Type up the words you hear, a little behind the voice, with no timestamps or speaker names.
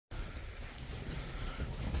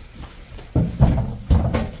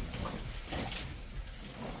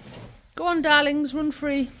on, darlings, run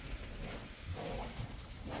free.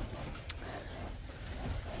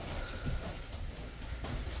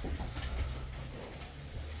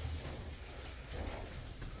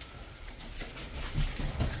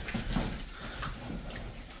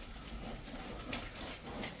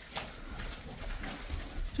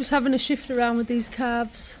 Just having a shift around with these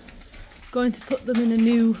calves. Going to put them in a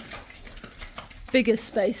new, bigger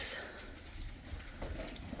space.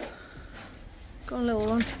 Go on, little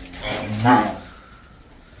one.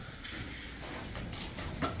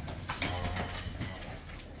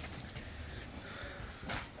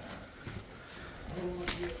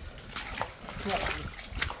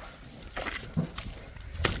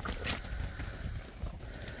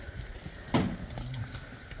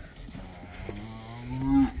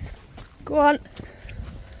 Go on.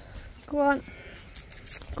 Go on.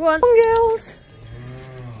 Go on, girls.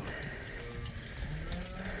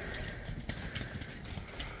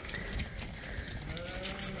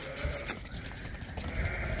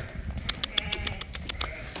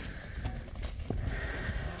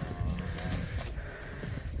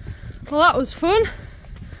 Well, that was fun.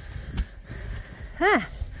 Huh.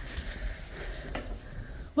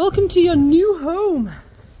 Welcome to your new home.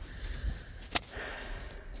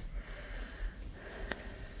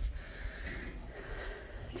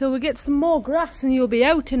 Till we get some more grass and you'll be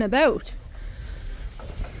out and about.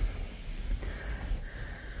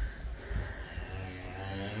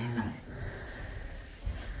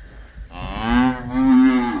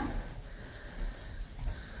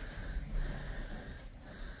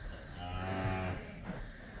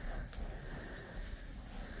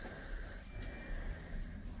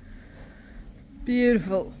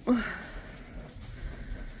 Beautiful.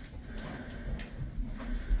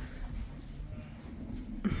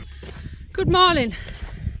 Good morning.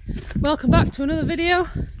 Welcome back to another video.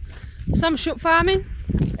 Sam Shutt Farming.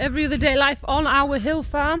 Every other day life on our hill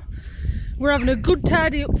farm. We're having a good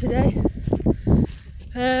tidy up today.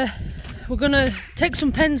 We're gonna take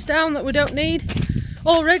some pens down that we don't need.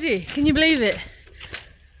 Already, can you believe it?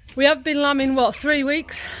 We have been lambing, what, 3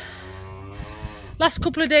 weeks? Last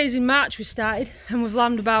couple of days in March we started, and we've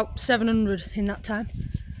lambed about 700 in that time.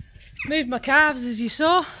 Moved my calves, as you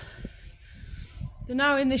saw. They're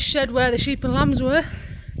now in this shed where the sheep and lambs were.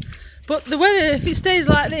 But the weather, if it stays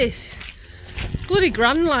like this, bloody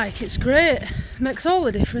grand like, it's great. Makes all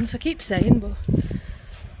the difference, I keep saying, but...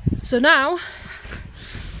 So now...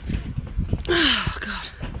 Oh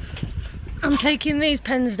God. I'm taking these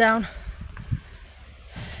pens down. Do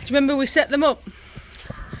you remember we set them up?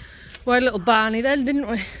 We had a little Barney then, didn't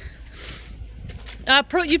we?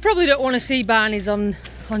 You probably don't want to see Barneys on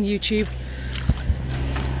YouTube.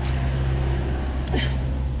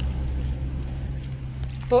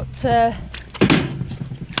 But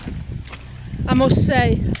I must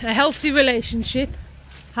say, a healthy relationship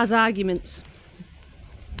has arguments.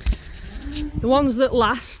 The ones that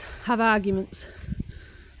last have arguments.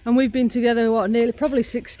 And we've been together, what, nearly, probably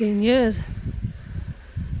 16 years.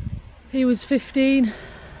 He was 15.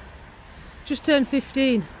 Just turned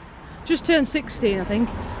 15. Just turned 16, I think.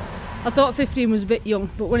 I thought 15 was a bit young,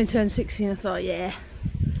 but when he turned 16 I thought, yeah.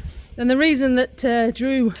 And the reason that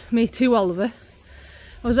drew me to Oliver,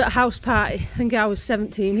 I was at a house party. I think I was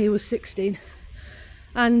 17, he was 16.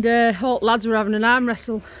 And all the lads were having an arm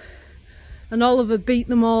wrestle. And Oliver beat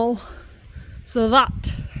them all. So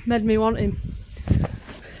that made me want him.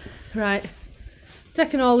 Right.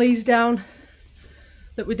 Taking all these down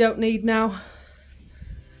that we don't need now.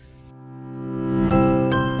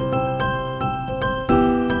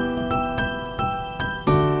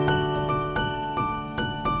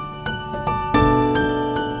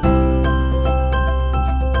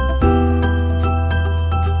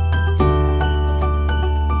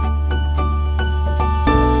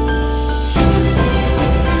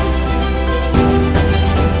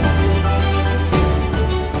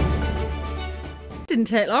 Didn't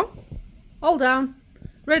take long. All down.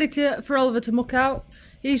 Ready for Oliver to muck out.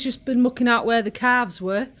 He's just been mucking out where the calves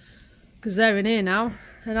were, because they're in here now.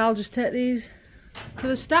 And I'll just take these to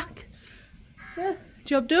the stack. Yeah,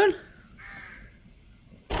 job done.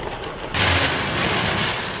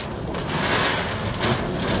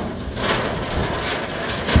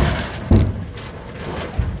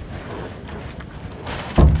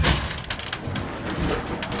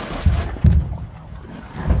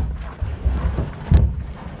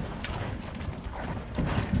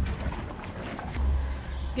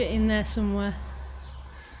 Get in there somewhere.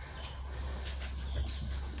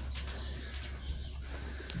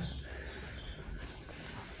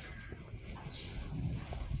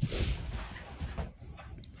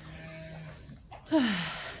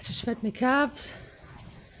 Just fed my calves.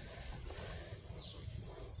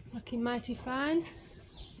 looking mighty fine.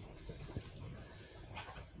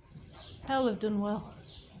 Hell, they've done well.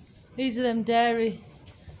 These are them dairy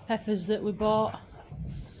heifers that we bought.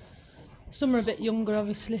 Some are a bit younger,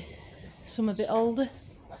 obviously, some a bit older,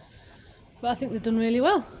 but I think they've done really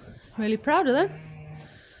well. Really proud of them.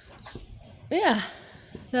 But yeah,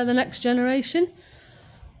 they're the next generation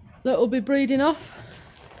that will be breeding off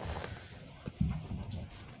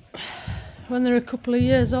when they're a couple of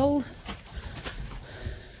years old.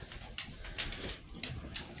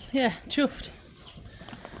 Yeah, chuffed.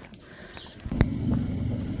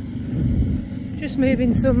 Just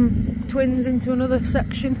moving some twins into another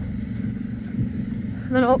section,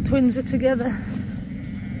 and then all twins are together,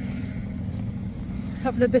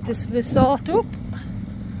 having a bit of a sort up.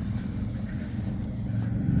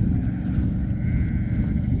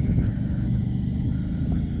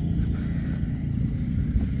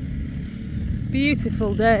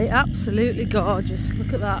 Beautiful day, absolutely gorgeous.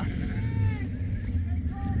 Look at that.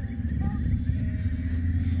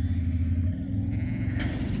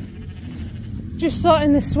 Just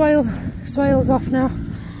sorting the swales off now,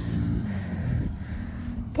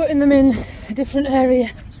 putting them in a different area,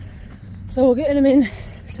 so we're getting them in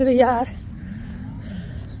to the yard.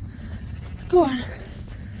 Go on,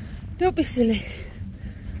 don't be silly.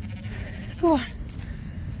 Go on.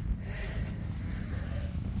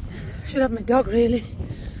 Should have my dog, really.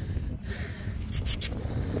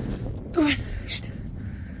 Go on. Shh.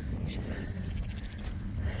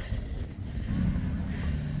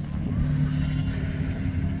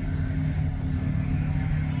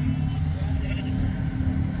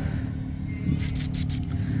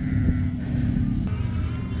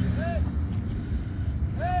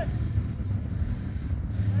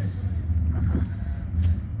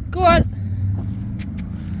 Go on.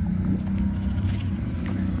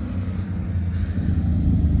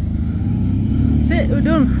 That's it, we're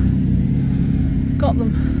done. Got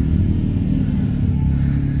them.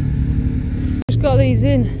 Just got these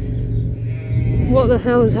in. What the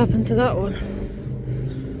hell has happened to that one?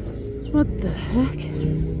 What the heck?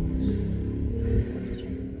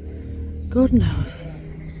 God knows.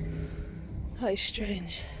 That is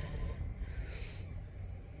strange.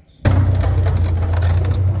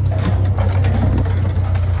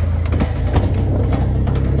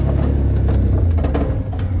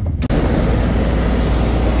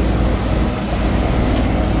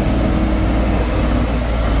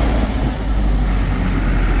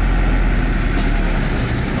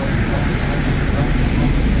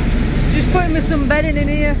 Putting me some bedding in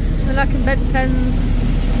here, they're like in bed pens.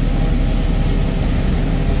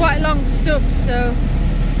 It's quite long stuff, so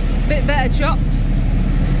a bit better chopped.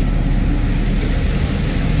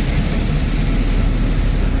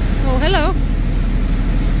 Oh, hello.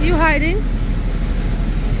 Are you hiding?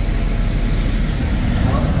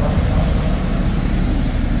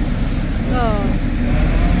 Oh,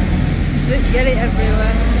 zip, get it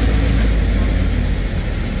everywhere.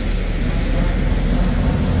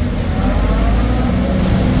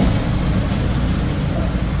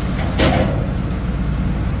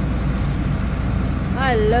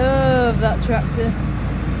 I love that tractor.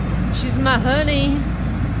 She's my honey.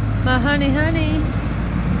 My honey honey.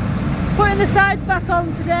 Putting the sides back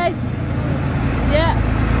on today. Yeah.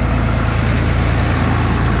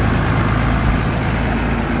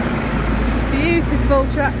 Beautiful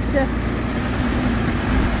tractor.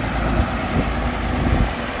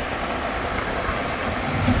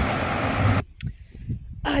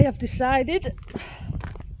 I have decided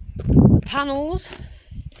the panels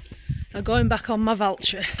are going back on my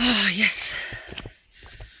Vulture. Oh yes.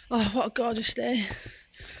 Oh, what a gorgeous day.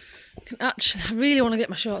 I really want to get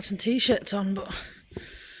my shorts and t-shirts on, but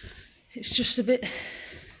it's just a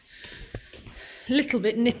little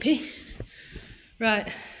bit nippy.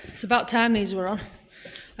 Right, it's about time these were on.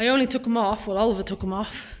 I only took them off, well, Oliver took them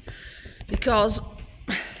off, because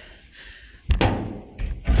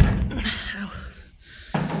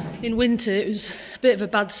in winter it was a bit of a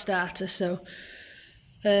bad starter, so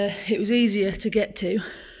it was easier to get to.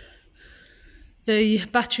 The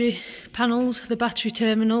battery panels, the battery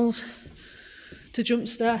terminals to jump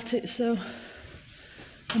start it, so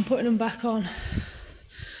I'm putting them back on.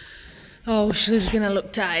 Oh, she's gonna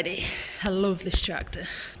look tidy. I love this tractor.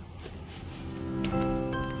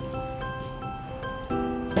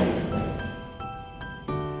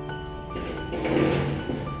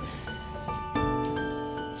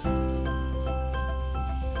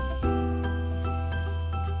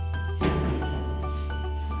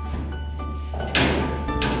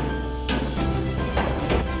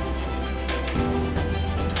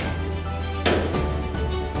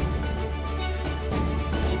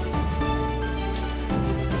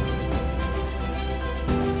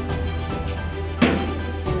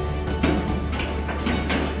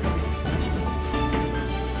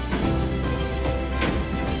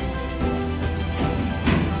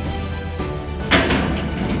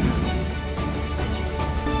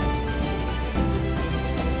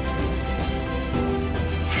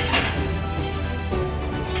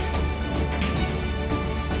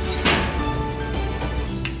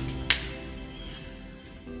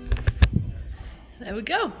 There we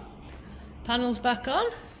go. Panels back on.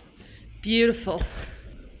 Beautiful.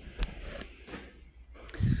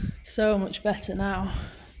 So much better now.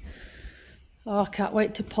 Oh, I can't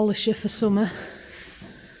wait to polish it for summer.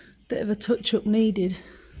 Bit of a touch-up needed.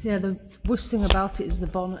 Yeah, the worst thing about it is the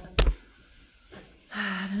bonnet.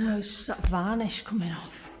 I don't know, it's just that varnish coming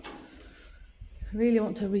off. I really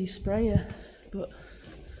want to respray it, but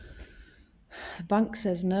the bank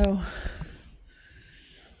says no.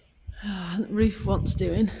 Oh, the roof wants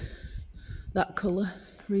doing that colour,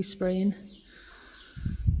 respraying.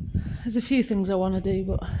 There's a few things I want to do,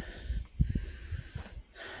 but I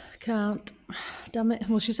can't. Damn it.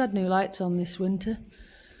 Well, she's had new lights on this winter.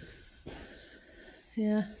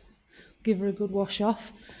 Yeah, give her a good wash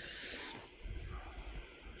off.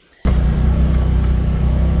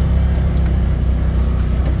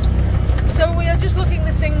 So we are just looking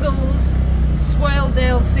the singles,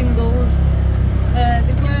 Swaledale singles.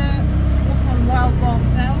 They were up on Wild Boar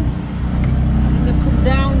Fell, and they've come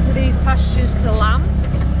down to these pastures to lamb.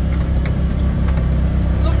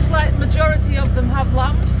 Looks like the majority of them have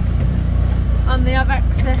lamb, and they have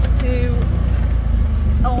access to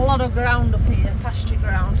a lot of ground up here, pasture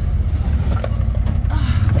ground.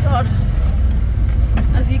 Oh God.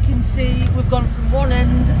 As you can see, we've gone from one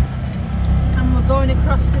end and we're going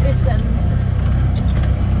across to this end.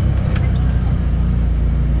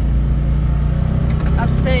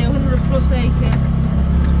 I'd say 100+ acre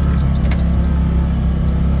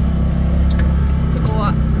to go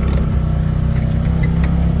at.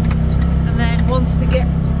 And then once they get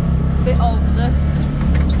a bit older,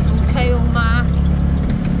 we'll tail mark.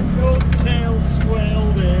 Don't tail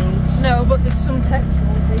Swaledales. No, but there's some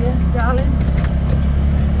Texels here, darling.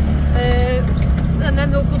 And then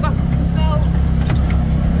they'll go back up the fell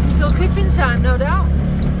until clipping time, no doubt.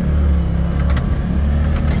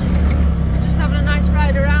 Just having a nice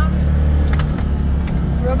ride around.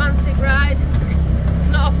 Romantic ride. It's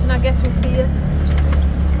not often I get up here.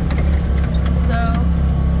 So,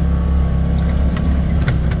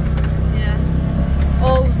 yeah,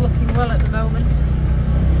 all's looking well at the moment.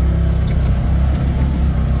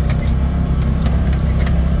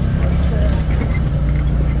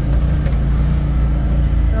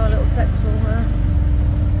 Texel there.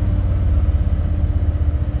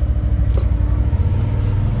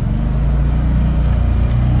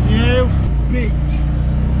 You big.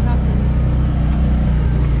 What's happened?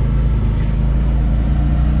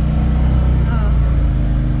 Oh.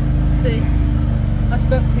 See, I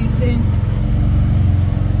spoke too soon.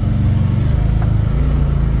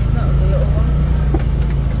 That was a little one.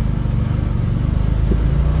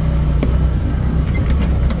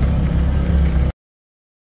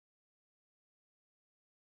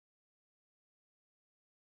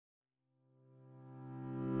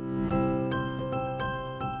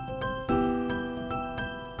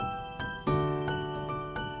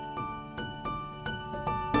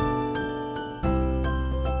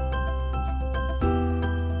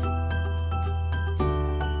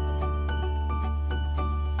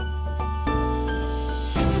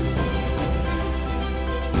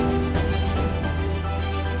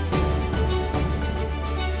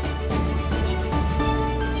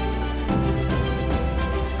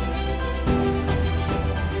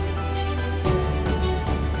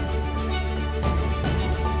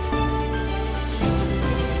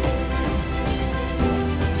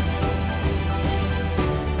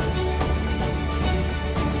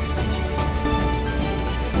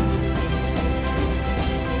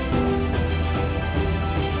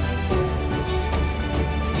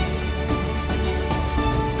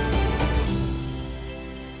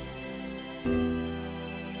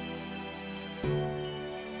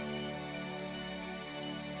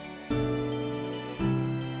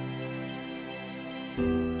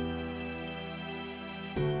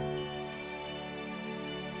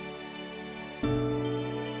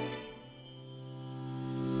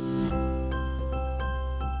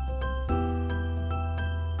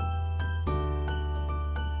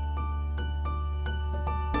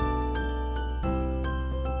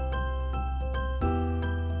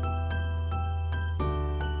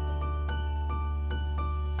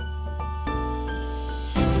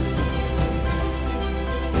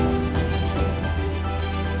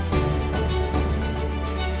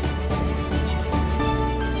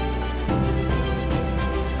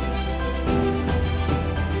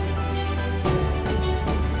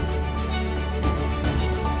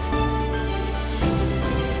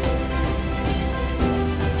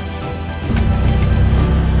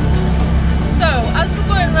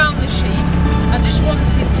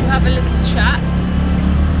 have a little chat.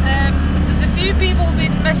 There's a few people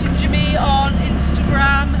been messaging me on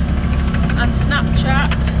Instagram and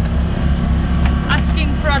Snapchat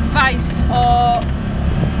asking for advice or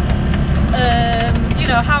you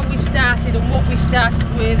know, how we started and what we started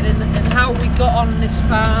with and how we got on this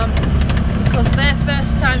farm, because they're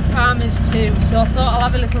first time farmers too, so I thought I'll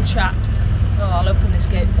have a little chat. Oh, I'll open this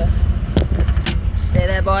gate first. Stay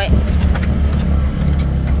there, boy.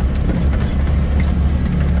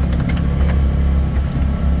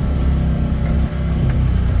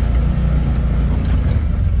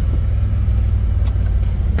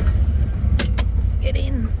 Get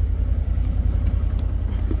in.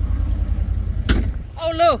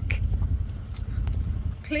 Oh, look.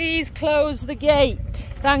 Please close the gate.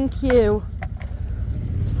 Thank you.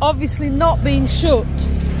 It's obviously not been shut.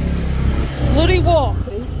 Bloody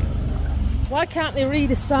walkers. Why can't they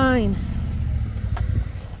read a sign?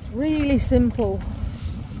 It's really simple.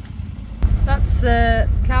 That's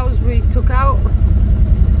cows we took out.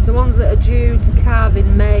 The ones that are due to calve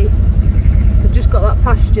in May. We've just got that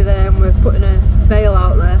pasture there and we're putting a bale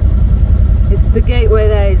out there. It's the gateway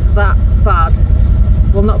there is that bad.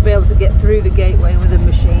 We'll not be able to get through the gateway with a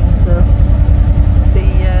machine, so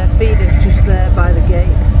the feeder's just there by the gate.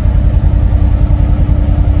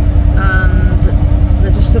 And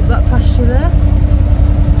they're just up that pasture there.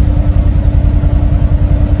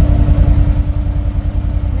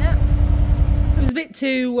 Yeah. It was a bit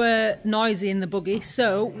too noisy in the buggy,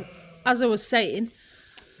 so as I was saying,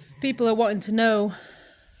 people are wanting to know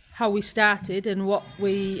how we started and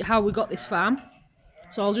how we got this farm.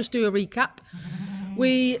 So I'll just do a recap.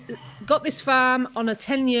 We got this farm on a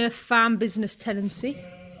 10-year farm business tenancy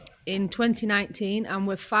in 2019 and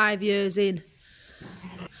we're 5 years in.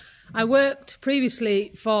 I worked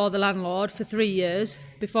previously for the landlord for 3 years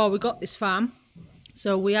before we got this farm,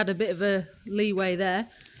 so we had a bit of a leeway there.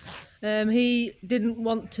 He didn't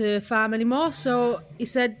want to farm anymore, so he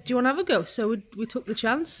said, do you want to have a go? So we took the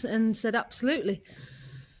chance and said absolutely.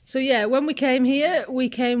 So yeah, when we came here, we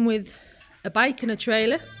came with a bike and a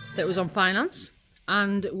trailer that was on finance,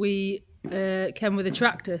 and we came with a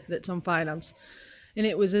tractor that's on finance, and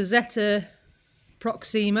it was a Zeta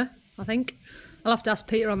Proxima, I think. I'll have to ask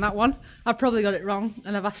Peter on that one. I've probably got it wrong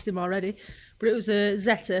and I've asked him already, but it was a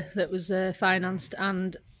Zeta that was financed,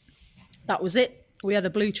 and that was it. We had a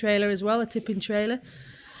blue trailer as well, a tipping trailer,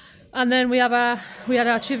 and then we had our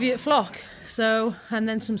Cheviot flock, so, and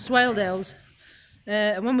then some Swaledales.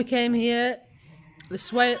 And when we came here,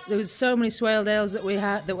 there was so many Swaledales that we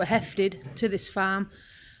had that were hefted to this farm,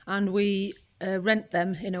 and we rent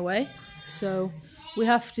them in a way, so we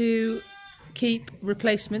have to keep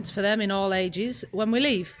replacements for them in all ages when we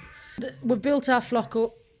leave. We've built our flock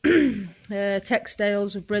up,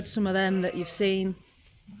 Textiles, we've bred some of them that you've seen,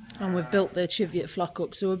 and we've built the Cheviot flock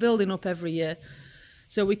up, so we're building up every year.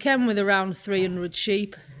 So we came with around 300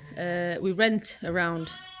 sheep, we rent around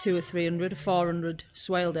 200 or 300, 400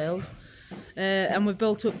 Swaledales, and we've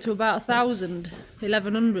built up to about 1,000,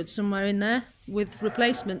 1,100 somewhere in there, with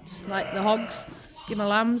replacements like the hogs, Gimmer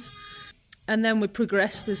lambs, and then we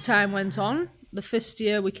progressed as time went on. The first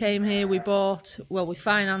year we came here, we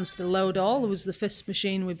financed the load all. It was the first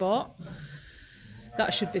machine we bought.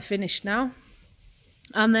 That should be finished now.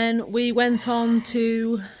 And then we went on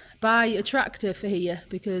to buy a tractor for here,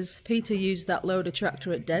 because Peter used that loader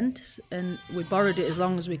tractor at Dent and we borrowed it as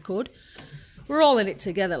long as we could. We're all in it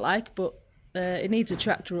together like, but it needs a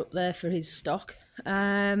tractor up there for his stock.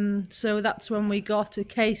 So that's when we got a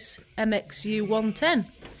Case MXU 110,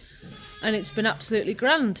 and it's been absolutely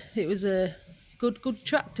grand. It was a good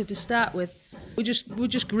tractor to start with. We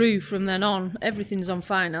just grew from then on. Everything's on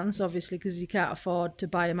finance, obviously, because you can't afford to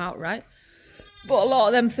buy them outright. But a lot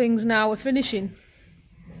of them things now are finishing.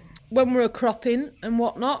 When we were cropping and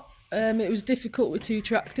whatnot, it was difficult with 2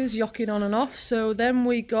 tractors, yocking on and off. So then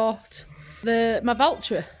we got my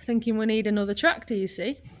Valtra, thinking we need another tractor, you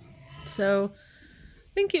see. So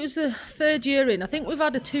I think it was the 3rd year in. I think we've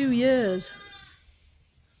had 2 years.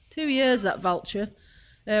 2 years, that Valtra.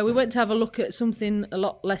 We went to have a look at something a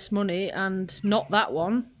lot less money, and not that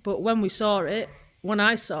one. But when I saw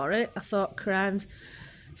it, I thought, crimes,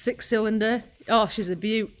 6-cylinder. Oh, she's a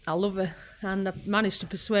beaut. I love her. And I've managed to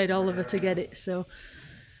persuade Oliver to get it. So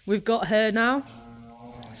we've got her now.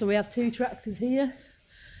 So we have 2 tractors here.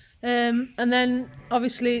 And then,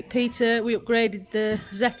 obviously, Peter, we upgraded the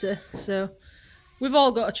Zeta. So we've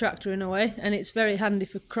all got a tractor in a way. And it's very handy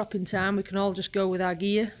for cropping time. We can all just go with our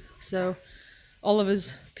gear. So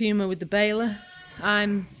Oliver's Puma with the baler.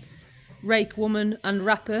 I'm rake woman and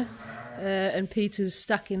rapper. And Peter's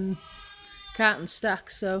stacking cart and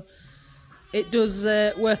stack. So it does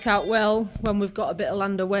work out well when we've got a bit of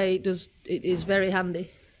land away. It is very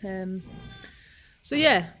handy. So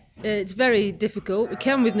yeah, it's very difficult. We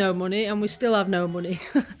can with no money, and we still have no money.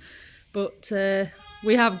 But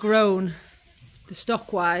we have grown, the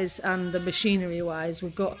stock wise and the machinery wise.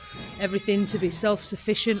 We've got everything to be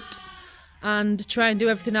self-sufficient and try and do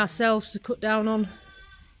everything ourselves to cut down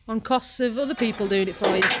on costs of other people doing it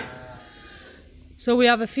for you. So we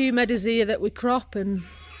have a few meadows here that we crop, and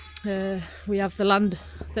we have the land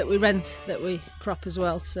that we rent that we crop as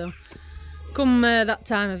well. So come that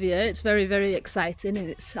time of year, it's very, very exciting,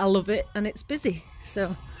 and I love it, and it's busy.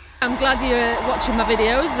 So I'm glad you're watching my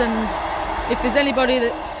videos, and if there's anybody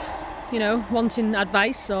that's, you know, wanting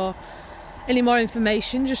advice or any more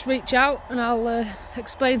information, just reach out and I'll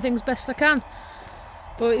explain things best I can.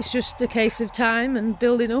 But it's just a case of time and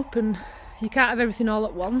building up, and you can't have everything all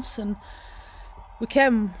at once. And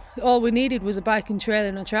all we needed was a bike and trailer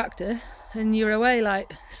and a tractor, and you're away,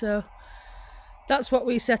 like. So that's what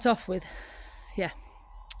we set off with. Yeah.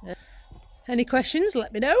 Any questions,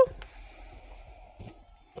 let me know.